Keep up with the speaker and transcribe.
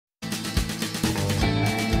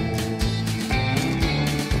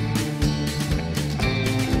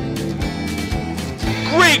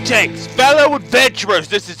Greetings, fellow adventurers!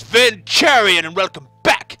 This is Venturian, and welcome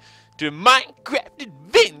back to Minecraft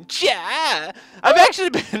Adventure! I've actually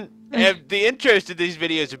been... the intros to these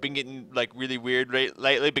videos have been getting, like, really weird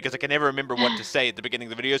lately because I can never remember what to say at the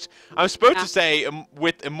beginning of the videos. I'm supposed to say,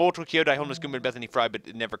 with ImmortalKyodai, HomelessGoomba and Bethanyfrye, but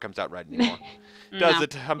it never comes out right anymore. Does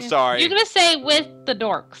it? I'm sorry. You're gonna say with the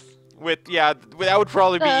dorks. Yeah, that would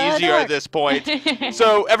probably be easier at this point.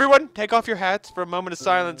 So, everyone, take off your hats for a moment of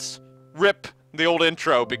silence. Rip the old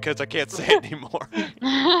intro because I can't say it anymore.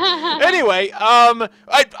 Anyway,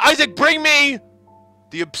 Isaac, bring me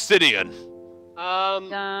the obsidian.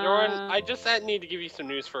 Lauren, I just need to give you some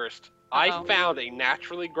news first. I found a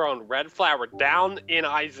naturally grown red flower down in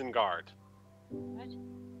Isengard. What?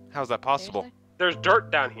 How's that possible? Seriously? There's dirt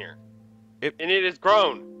down here. And it is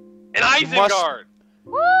grown in Isengard.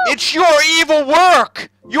 It's your evil work!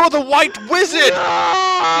 You're the white wizard!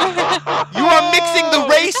 You are mixing the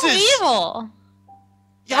races! That's evil!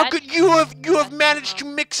 How could you have managed to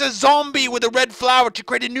mix a zombie with a red flower to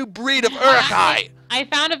create a new breed of Urukai? I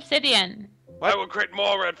found obsidian. What? I will create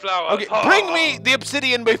more red flowers. Okay, bring me the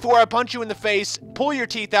obsidian before I punch you in the face, pull your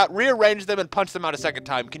teeth out, rearrange them, and punch them out a second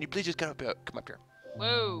time. Can you please just come up here?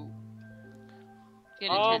 Whoa. Okay,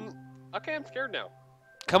 I'm scared now.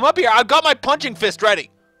 Come up here. I've got my punching fist ready.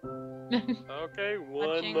 Okay,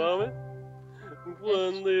 one moment.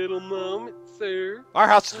 One little moment, sir. Our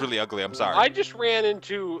house is really ugly. I'm sorry. I just ran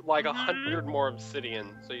into like 100 more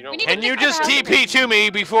obsidian, so you don't. Can you just TP to me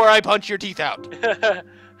before I punch your teeth out?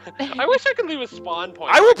 I wish I could leave a spawn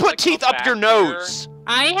point. I will put teeth up your nose.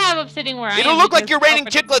 I have obsidian where I am. It'll look like you're raining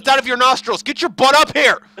chiclets out of your nostrils. Get your butt up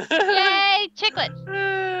here. Yay, chiclets.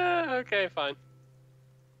 Okay, fine.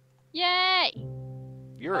 Yay.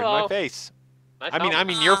 You're in my face. Nice I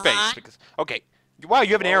mean your face. Because okay. Wow,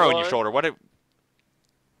 you have an arrow in your shoulder. What?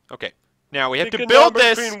 Okay. Now we have to build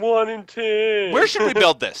this. Between 1 and 10. Where should we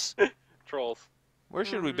build this? Trolls. Where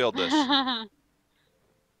should we build this?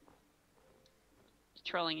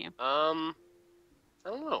 Trolling you. I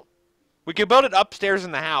don't know. We could build it upstairs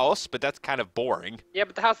in the house, but that's kind of boring. Yeah,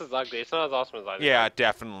 but the house is ugly. It's not as awesome as I do. Yeah,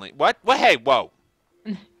 definitely. What? Hey, whoa.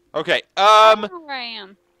 Okay. I don't know where I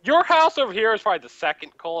am. Your house over here is probably the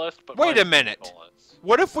second coolest, but wait a minute.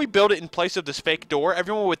 What if we build it in place of this fake door?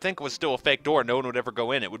 Everyone would think it was still a fake door. No one would ever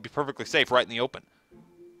go in. It would be perfectly safe right in the open.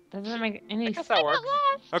 Doesn't make any sense. I guess that works.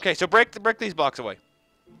 Okay, so break these blocks away.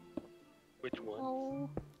 Which one? Oh.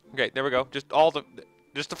 Okay, there we go. Just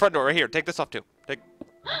the front door right here. Take this off too.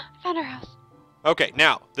 Found our house. Okay,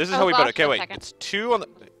 now this is how we build it. Okay, wait. Second. It's 2 on the.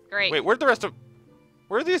 Great. Wait, where'd the rest of?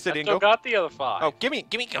 Where'd the obsidian go? I still got the other 5. Oh, give me.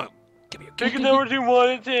 Pick a number between 1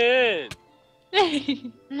 and 10.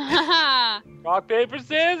 Rock, paper,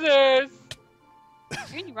 scissors.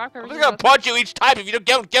 Rock, paper, I'm just gonna punch you each time if you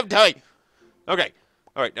don't give them to me. Okay.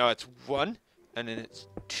 All right. Now it's 1, and then it's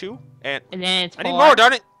 2, and then it's 4. I need more,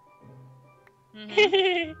 darn it.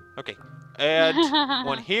 Mm-hmm. Okay. And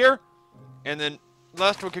 1 here, and then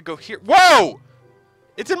last one could go here. Whoa!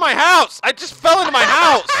 It's in my house. I just fell into my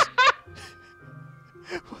house.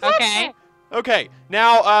 Okay. Okay.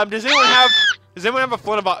 Now, does anyone have a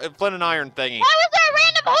flint and iron thingy? Why was there a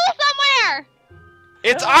random hole somewhere?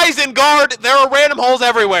 It's Isengard. There are random holes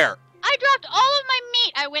everywhere. I dropped all of my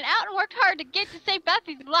meat. I went out and worked hard to get to save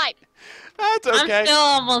Bethy's life. That's okay. I'm still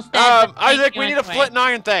almost dead. Isaac, we need a flint and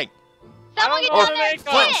iron thing. Someone get Or down there and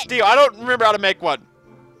Flint and sit. steel. I don't remember how to make one.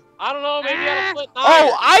 I don't know, maybe I have a flint and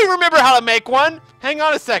Oh, iron. I remember how to make one. Hang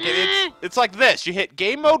on a second. It's like this. You hit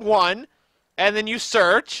game mode 1, and then you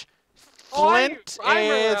search flint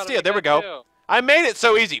and steel. There we go. Too. I made it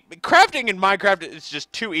so easy. Crafting in Minecraft is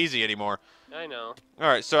just too easy anymore. I know. All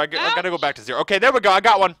right, so I gotta go back to 0. Okay, there we go. I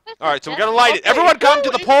got one. All right, so we gotta light it. Okay, Everyone come to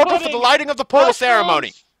the portal for the putting lighting of the portal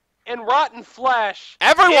ceremony. And rotten flesh.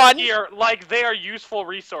 Everyone! In here like they are useful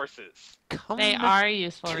resources. Come They are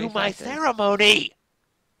useful to resources. my ceremony.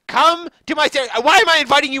 Come to my ceremony. Why am I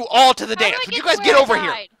inviting you all to the dance? Would you guys get over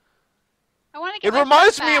here? I want to get It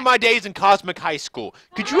reminds me of my days in Cosmic High School.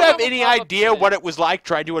 Could you have any idea what it was like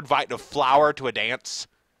trying to invite a flower to a dance?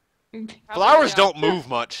 Flowers don't move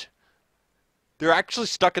much. They're actually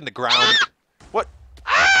stuck in the ground. What?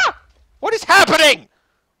 Ah! What is happening?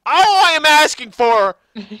 All I am asking for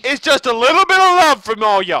is just a little bit of love from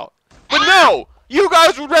all y'all. But no, you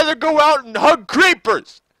guys would rather go out and hug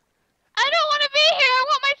creepers. I don't want to be here. I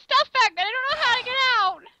want my stuff back, but I don't know how to get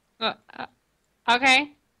out.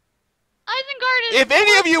 Okay. Isengard is. If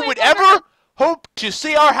any of you would ever hope to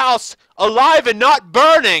see our house alive and not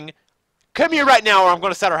burning, come here right now or I'm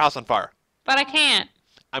going to set our house on fire. But I can't.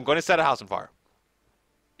 I'm going to set a house on fire.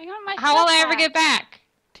 I got my How will stuff I ever back. get back?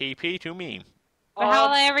 TP to me. But how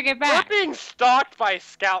will I ever get back? We're being stalked by a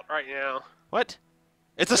scout right now. What?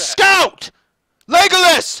 It's a scout!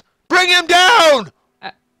 Legolas! Bring him down!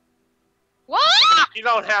 What? You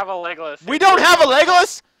don't have a Legolas. We don't have a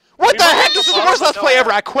Legolas? What We the might heck? have This is a the bow, worst but Let's no Play ever.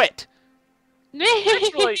 arrow. I quit.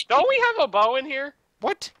 Actually, don't we have a bow in here?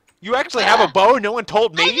 What? You actually have a bow? No one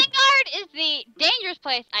told me? Isengard is the dangerous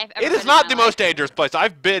place I've ever It been is not in the my most life. dangerous place.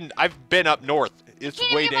 I've been up north. It's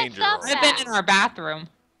Can't way get my dangerous. stuff I've been in our bathroom.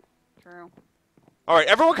 True. All right,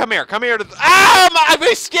 everyone, come here. Come here to. I'm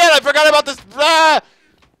very scared. I forgot about this.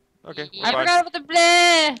 Okay. Yeah. I fine. forgot about the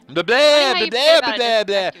bleh. Blah, Funny blah, how blah, you blah, forget blah, about blah, it,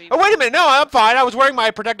 blah. just back to Oh, wait a minute. No, I'm fine. I was wearing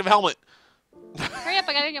my protective helmet. Hurry up,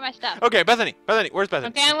 I gotta get my stuff. Okay, Bethany. Bethany, where's Bethany?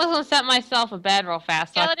 Okay, I'm just gonna set myself a bed real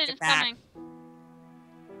fast. So I can Skeleton get is back. coming.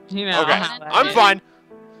 You know Okay, how that I'm is. fine.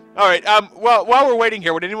 All right. Well, while we're waiting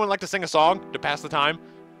here, would anyone like to sing a song to pass the time?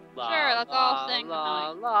 Sure, let's all sing the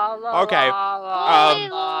song. Okay. Holy,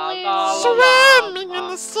 holy, holy. Swimming in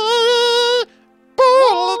the sea,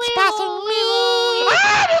 bullets Holy, passing holy, me. holy.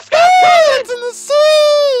 Ah, this guy's Bullets in the sea.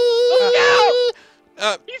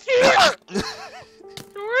 He's here!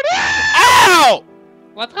 Ow!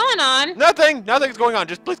 What's going on? Nothing. Nothing's going on.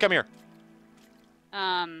 Just please come here.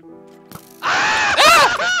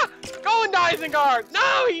 Ah! Go into Isengard!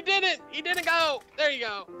 No, he didn't! He didn't go! There you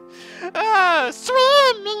go.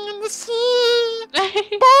 Swimming in the sea,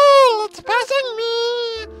 bullets passing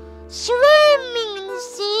me. Swimming in the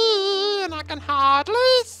sea, and I can hardly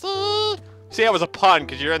see. See, that was a pun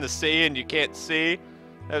because you're in the sea and you can't see.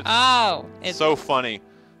 That's Oh, it's so funny.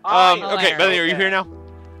 Oh, Okay, hilarious. Bethany, are you here now?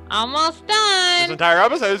 almost This done. entire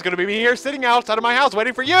episode is going to be me here sitting outside of my house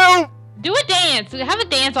waiting for you. Do a dance. Have a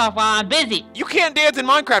dance off while I'm busy. You can't dance in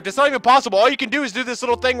Minecraft. It's not even possible. All you can do is do this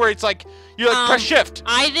little thing where it's like, you like press shift.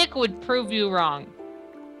 Isaac would prove you wrong.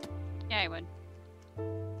 Yeah, I would.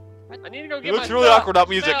 I need to go get It looks my really stuff. awkward without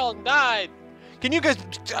music. Fell and died. Can you guys,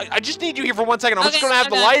 I just need you here for 1 second. I'm just Okay, going to have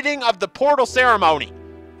the okay. lighting of the portal ceremony.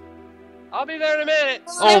 I'll be there in a minute.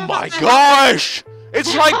 Oh my gosh!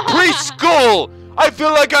 It's like preschool! I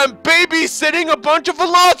feel like I'm babysitting a bunch of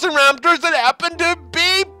velociraptors that happen to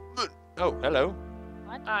be... Oh, hello.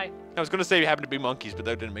 Hi. I was gonna say you happen to be monkeys, but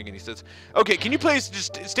that didn't make any sense. Okay, can you please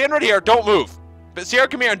just stand right here? Don't move. But Sierra,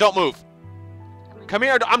 come here and don't move. Come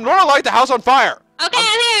here. I'm gonna light the house on fire. Okay,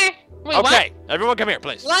 I'm here. Wait, Okay, everyone come here,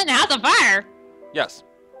 please. What? The house on fire? Yes.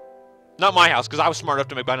 Not my house, because I was smart enough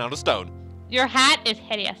to make mine out of stone. Your hat is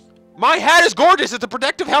hideous. My hat is gorgeous. It's a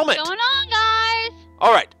protective helmet. What's going on, guys?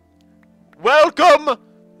 All right. Welcome,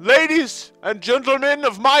 ladies and gentlemen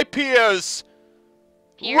of my peers.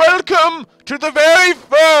 Peers? Welcome to the very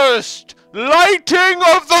first lighting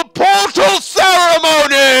of the portal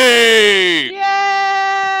ceremony!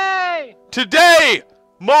 Yay! Today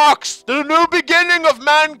marks the new beginning of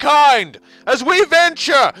mankind as we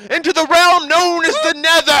venture into the realm known as the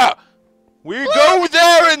Nether. We go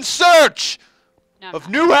there in search No, of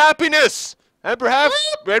new happiness and perhaps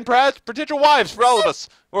potential wives for all of us.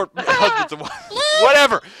 Or husbands and wives.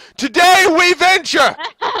 Whatever. Today we venture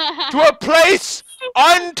to a place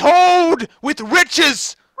untold with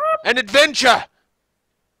riches and adventure.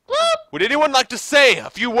 Would anyone like to say a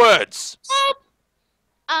few words?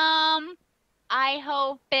 I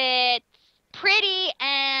hope it's pretty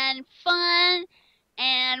and fun,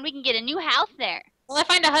 and we can get a new house there. Will I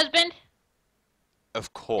find a husband?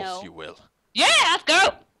 Of course No. you will. Yeah, let's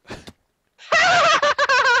go.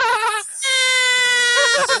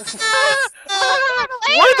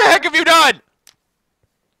 What the heck have you done?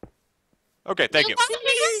 Okay, thank you.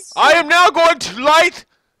 I am now going to light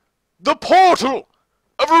the portal.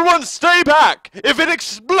 Everyone stay back. If it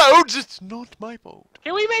explodes, it's not my fault.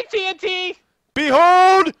 Can we make TNT?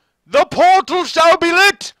 Behold, the portal shall be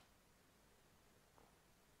lit.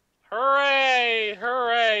 Hooray!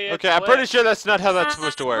 Hooray! It's Okay, I'm lit. pretty sure that's not how that's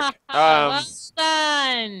supposed to work. Well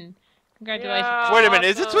done. Congratulations. Yeah. Wait a minute.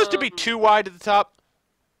 Is it supposed to be too wide at the top?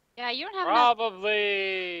 Yeah, you don't have enough.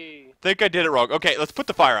 Probably. I think I did it wrong. Okay, let's put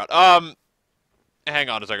the fire out. Hang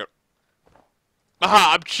on a second.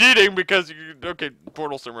 Aha, I'm cheating because you... Okay,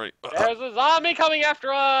 portal ceremony. There's a zombie coming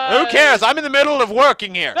after us. Who cares? I'm in the middle of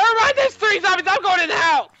working here. Never mind. There's 3 zombies. I'm going in the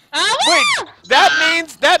house. Wait,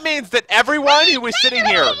 that means that everyone who was sitting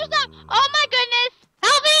here... Oh my goodness!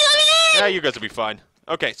 Help me, let me Yeah, you guys will be fine.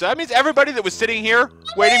 Okay, so that means everybody that was sitting here,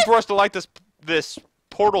 waiting for us to light this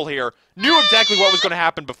portal here, knew exactly what was going to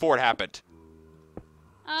happen before it happened.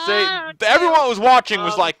 See, everyone who was watching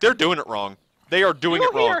was like, they're doing it wrong. They are doing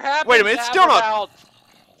it wrong. Wait a minute, it's still not... About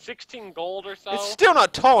 16 gold or so. It's still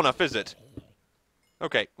not tall enough, is it?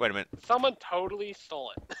 Okay, wait a minute. Someone totally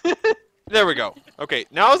stole it. There we go. Okay,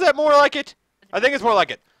 now is that more like it? I think it's more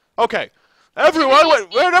like it. Okay. Everyone,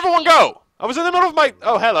 where'd everyone go? I was in the middle of my...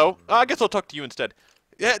 Oh, hello. I guess I'll talk to you instead.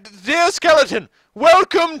 Dear skeleton,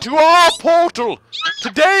 welcome to our portal.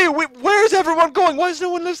 Today, where's everyone going? Why is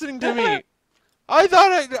no one listening to me? I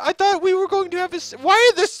thought we were going to have this. Why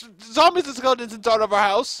are this zombies and skeletons inside of our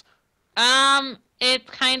house? It's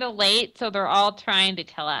kind of late, so they're all trying to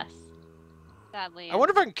kill us. Sadly. I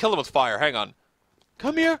wonder if I can kill them with fire. Hang on.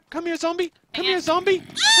 Come here, zombie. Come here, zombie.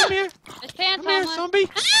 Come here. There's pants Come here, on. zombie.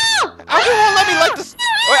 Ow! I won't let me light this.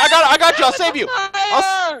 Wait, I got you. I'll save you.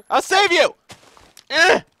 I'll save you.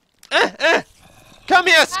 Come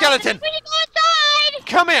here, skeleton. We can go inside.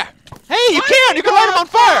 Come here. Hey, you can. You can light him on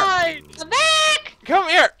fire. Come back! Come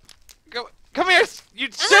here. Come here, you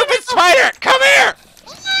stupid spider. Come here.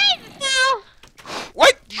 No!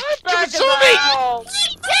 What? You stupid zombie. Down.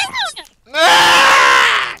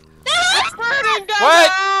 Ah! It's burning down What?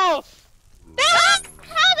 the house! The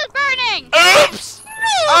house is burning. Oops.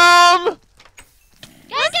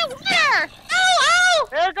 Guys, get water.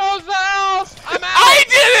 Here goes the house! I'm out! I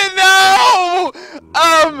didn't know.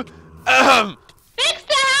 Fix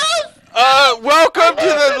the house! Welcome to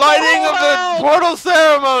the lighting of the portal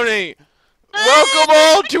ceremony. Welcome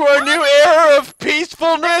all to our new era of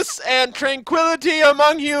peacefulness and tranquility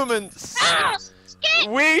among humans.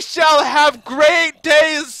 We shall have great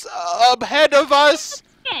days ahead of us.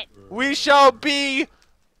 We shall be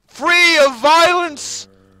free of violence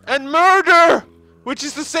and murder, which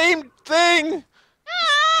is the same thing.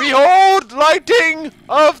 Behold, lighting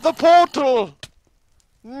of the portal.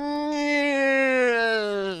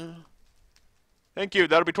 Thank you.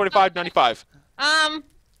 That'll be $25.95.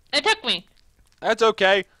 It took me. That's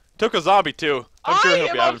okay. Took a zombie too. I'm sure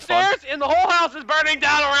he'll be having fun. upstairs and the whole house is burning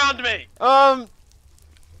down around me!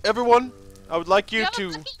 Everyone, I would like you We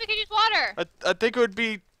to. could use water. I think it would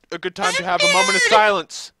be a good time to have a moment of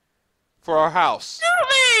silence for our house.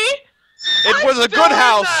 It was a good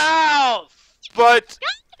house, but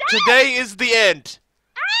today is the end.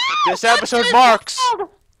 This episode marks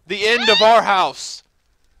the end of our house.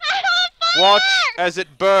 Watch as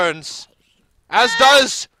it burns, as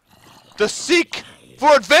does the seek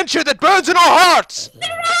for adventure that burns in our hearts.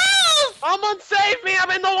 Someone save me!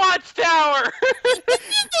 I'm in the watchtower!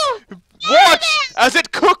 Watch as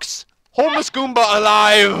it cooks HomelessGoomba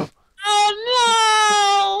alive.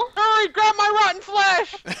 Oh Hurry, grab my rotten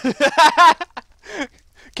flesh!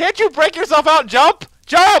 Can't you break yourself out and jump?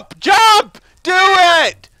 Jump! Jump! Do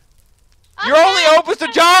it! You're only open to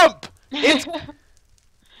jump! It's...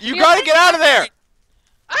 You gotta get out of there!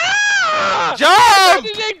 Ah! Jump!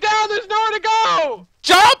 I'm dig down, there's nowhere to go!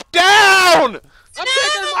 Jump down! I'm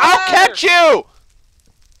taking the I'll ladder. catch you!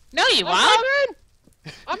 No, you I'm won't. coming!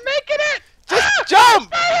 I'm making it! Just jump!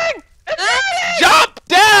 Burning! It's burning! Jump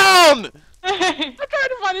down! I'm trying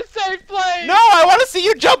to find a safe place! No, I want to see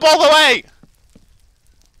you jump all the way!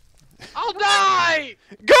 I'll die!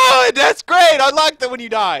 Good! That's great! I like that when you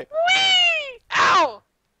die. Whee! Ow!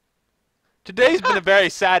 Today's been a very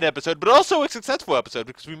sad episode, but also a successful episode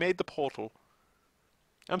because we made the portal.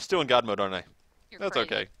 I'm still in God mode, aren't I? That's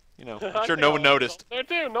okay. You know, I'm sure no one noticed. There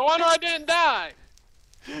too. No wonder I didn't die.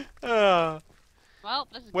 Well,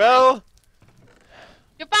 this is Well,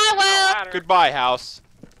 Goodbye, Will. Ladder. goodbye, house.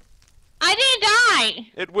 I didn't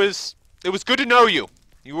die. It was good to know you.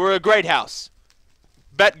 You were a great house.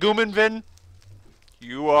 Bethanyfrye,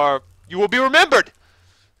 you will be remembered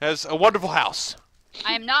as a wonderful house.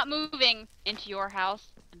 I am not moving into your house.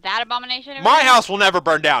 That abomination. over My there? house will never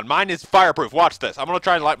burn down. Mine is fireproof. Watch this. I'm gonna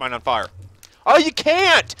try and light mine on fire. Oh, you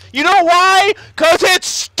can't! You know why? 'Cause it's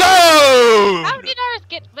stone! How did ours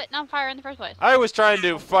get lit on fire in the first place? I was trying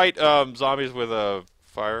to fight zombies with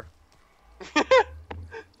fire.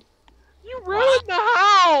 You ruined the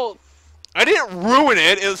house. I didn't ruin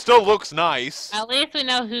it. It still looks nice. At least we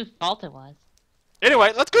know whose fault it was.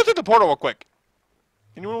 Anyway, let's go through the portal real quick.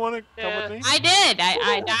 Anyone want to come Yeah. with me? I did.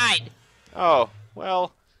 I died. Oh,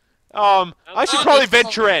 well. I should probably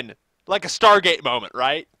venture in. Like a Stargate moment,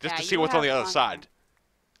 right? Just Yeah, to see you what's on the have other fun. side.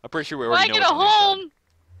 I'm pretty sure we Well, I already know get a what's on the other side. home.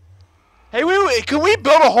 Hey, wait, can we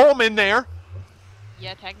build a home in there?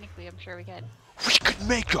 Yeah, technically, I'm sure we could. We could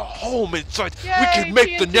make a home inside. We Yay, could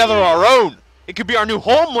make the TNT. Nether our own. It could be our new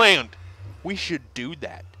homeland. We should do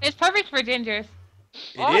that. It's perfect for gingers.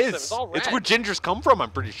 It Awesome, is. it's all It's red. where gingers come from, I'm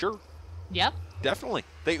pretty sure. Yep. Definitely.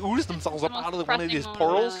 They ooze themselves up Most out of one of these pressing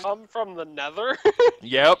portals. one. Come from the Nether.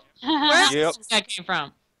 Yep. Where Yep. else that came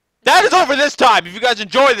from? That is over this time. If you guys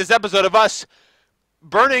enjoyed this episode of us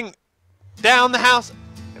burning down the house.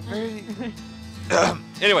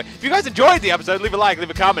 Anyway, if you guys enjoyed the episode, leave a like, leave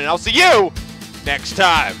a comment, and I'll see you next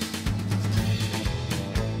time.